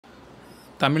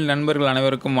தமிழ் நண்பர்கள்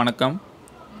அனைவருக்கும் வணக்கம்.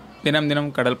 தினம் தினம்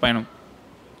கடல் பயணம்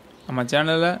நம்ம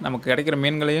சேனலில் நமக்கு கிடைக்கிற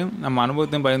மீன்களையும் நம்ம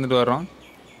அனுபவத்தையும் பகிர்ந்துட்டு வரோம்.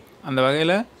 அந்த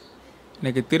வகையில்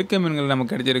இன்றைக்கி திருக்கை மீன்கள்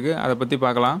நமக்கு கிடைச்சிருக்கு, அதை பற்றி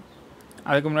பார்க்கலாம்.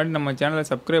 அதுக்கு முன்னாடி நம்ம சேனலை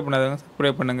சப்ஸ்கிரைப் பண்ணாதவங்க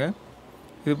சப்ஸ்கிரைப் பண்ணுங்கள்.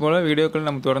 இதுபோல் வீடியோக்கள்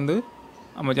நம்ம தொடர்ந்து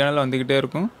நம்ம சேனலில் வந்துக்கிட்டே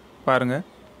இருக்கும், பாருங்கள்.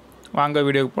 வாங்க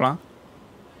வீடியோவுக்கு போகலாம்.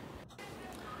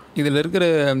 இதில் இருக்கிற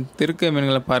திருக்கை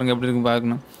மீன்களை பாருங்கள், எப்படி இருக்குன்னு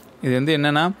பார்க்கணும். இது வந்து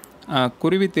என்னென்னா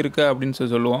குருவி திருக்கை அப்படின்னு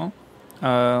சொல்லுவோம்.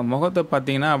 முகத்தை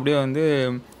பார்த்திங்கன்னா அப்படியே வந்து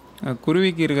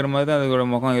குருவிக்கு இருக்கிற மாதிரி தான் அதோட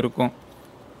முகம் இருக்கும்.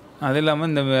 அது இல்லாமல்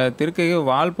இந்த திருக்கைக்கு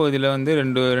வால் பகுதியில் வந்து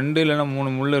ரெண்டு இல்லைன்னா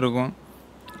 3 முள் இருக்கும்.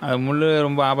 அது முள்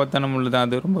ரொம்ப ஆபத்தான முள் தான்,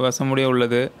 அது ரொம்ப விஷமுடைய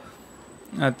உள்ளது.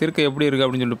 திருக்கை எப்படி இருக்குது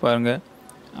அப்படின்னு சொல்லிட்டு பாருங்கள்.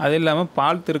 அது இல்லாமல்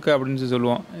பால் திருக்கை அப்படின்னு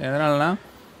சொல்லுவோம். எதனாலனா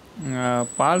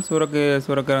பால்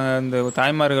சுரக்கிற இந்த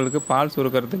தாய்மார்களுக்கு பால்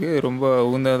சுரக்கிறதுக்கு ரொம்ப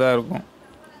உகந்ததாக இருக்கும்.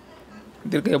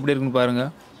 திருக்கை எப்படி இருக்குன்னு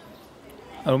பாருங்கள்.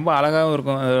 ரொம்ப அழகாகவும்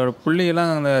இருக்கும். அதோடய புள்ளியெல்லாம்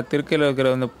அந்த திருக்கையில் இருக்கிற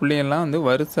அந்த புள்ளியெல்லாம் வந்து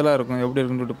வரிசலாக இருக்கும். எப்படி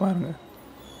இருக்குன்னு சொல்லிட்டு பாருங்கள்.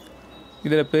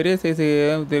 இதில் பெரிய சைஸு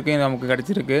திருக்கை நமக்கு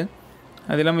கிடச்சிருக்கு.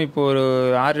 அது இல்லாமல் இப்போ ஒரு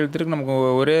 6-7 திருக்கு நமக்கு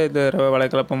ஒரே தடவை வலை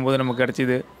கலப்பும் போது நமக்கு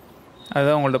கிடச்சிது.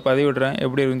 அதுதான் உங்கள்கிட்ட பதிவிடுறேன்,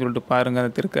 எப்படி இருக்குன்னு சொல்லிட்டு பாருங்கள்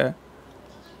அந்த திருக்கை.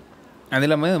 அது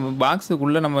இல்லாமல்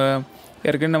பாக்ஸுக்குள்ளே நம்ம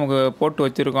ஏற்கனவே நமக்கு போட்டு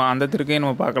வச்சுருக்கோம், அந்த திருக்கையும்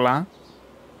நம்ம பார்க்கலாம்.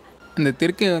 இந்த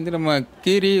திருக்கையை வந்து நம்ம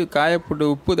கீரி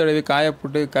காயப்போட்டு உப்பு தடவி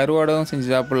காயப்போட்டு கருவாடவும்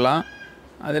செஞ்சு சாப்பிட்லாம்.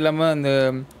 அது இல்லாமல் இந்த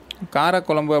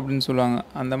காரக்குழம்பு அப்படின்னு சொல்லுவாங்க,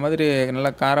 அந்த மாதிரி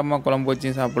நல்லா காரமாக குழம்பு வச்சு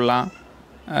சாப்பிட்லாம்.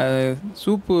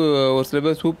 சூப்பு ஒரு சில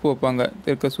பேர் சூப்பு வைப்பாங்க,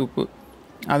 திருக்கை சூப்பு,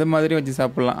 அது மாதிரி வச்சு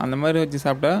சாப்பிட்லாம். அந்த மாதிரி வச்சு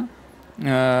சாப்பிட்டா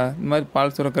இந்த மாதிரி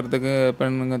பால் சுரக்கிறதுக்கு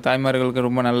பெண்ணுங்க தாய்மார்களுக்கு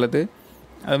ரொம்ப நல்லது.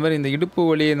 அது மாதிரி இந்த இடுப்பு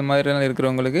வலி இந்த மாதிரிலாம்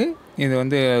இருக்கிறவங்களுக்கு இது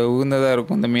வந்து உகந்ததாக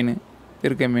இருக்கும். இந்த மீன்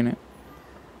திருக்கை மீன்.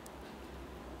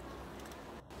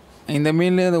 இந்த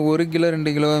மீனில் இந்த 1 கிலோ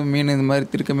 2 கிலோ மீன் இந்த மாதிரி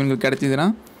திருக்கை மீன்கள் கிடச்சிதுன்னா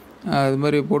அது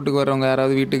மாதிரி போட்டுக்கு வரவங்க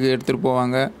யாராவது வீட்டுக்கு எடுத்துகிட்டு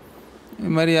போவாங்க. இது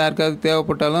மாதிரி யாருக்காவது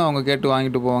தேவைப்பட்டாலும் அவங்க கேட்டு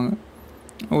வாங்கிட்டு போவாங்க.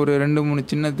 ஒரு 2-3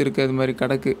 சின்ன திருக்கை இது மாதிரி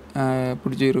கடைக்கு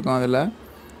பிடிச்சி இருக்கும். அதில்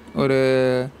ஒரு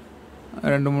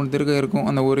 2-3 திருக்கை இருக்கும்.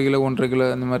 அந்த 1 கிலோ 1.5 கிலோ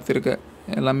அந்த மாதிரி திருக்கை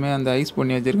எல்லாமே அந்த ஐஸ்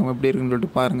பண்ணி வச்சுருக்கோம். எப்படி இருக்குன்னு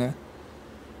சொல்லிட்டு பாருங்கள்.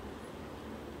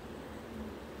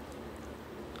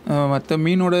 மற்ற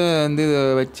மீனோட வந்து இதை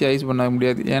வச்சு ஐஸ் பண்ண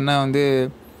முடியாது. ஏன்னா வந்து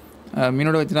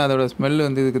மீனோட வச்சுன்னா அதோடய ஸ்மெல்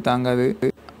வந்து இதுக்கு தாங்காது.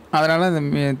 அதனால் அந்த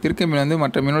திருக்கை மீன் வந்து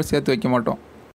மற்ற மீனோடு சேர்த்து வைக்க மாட்டோம்.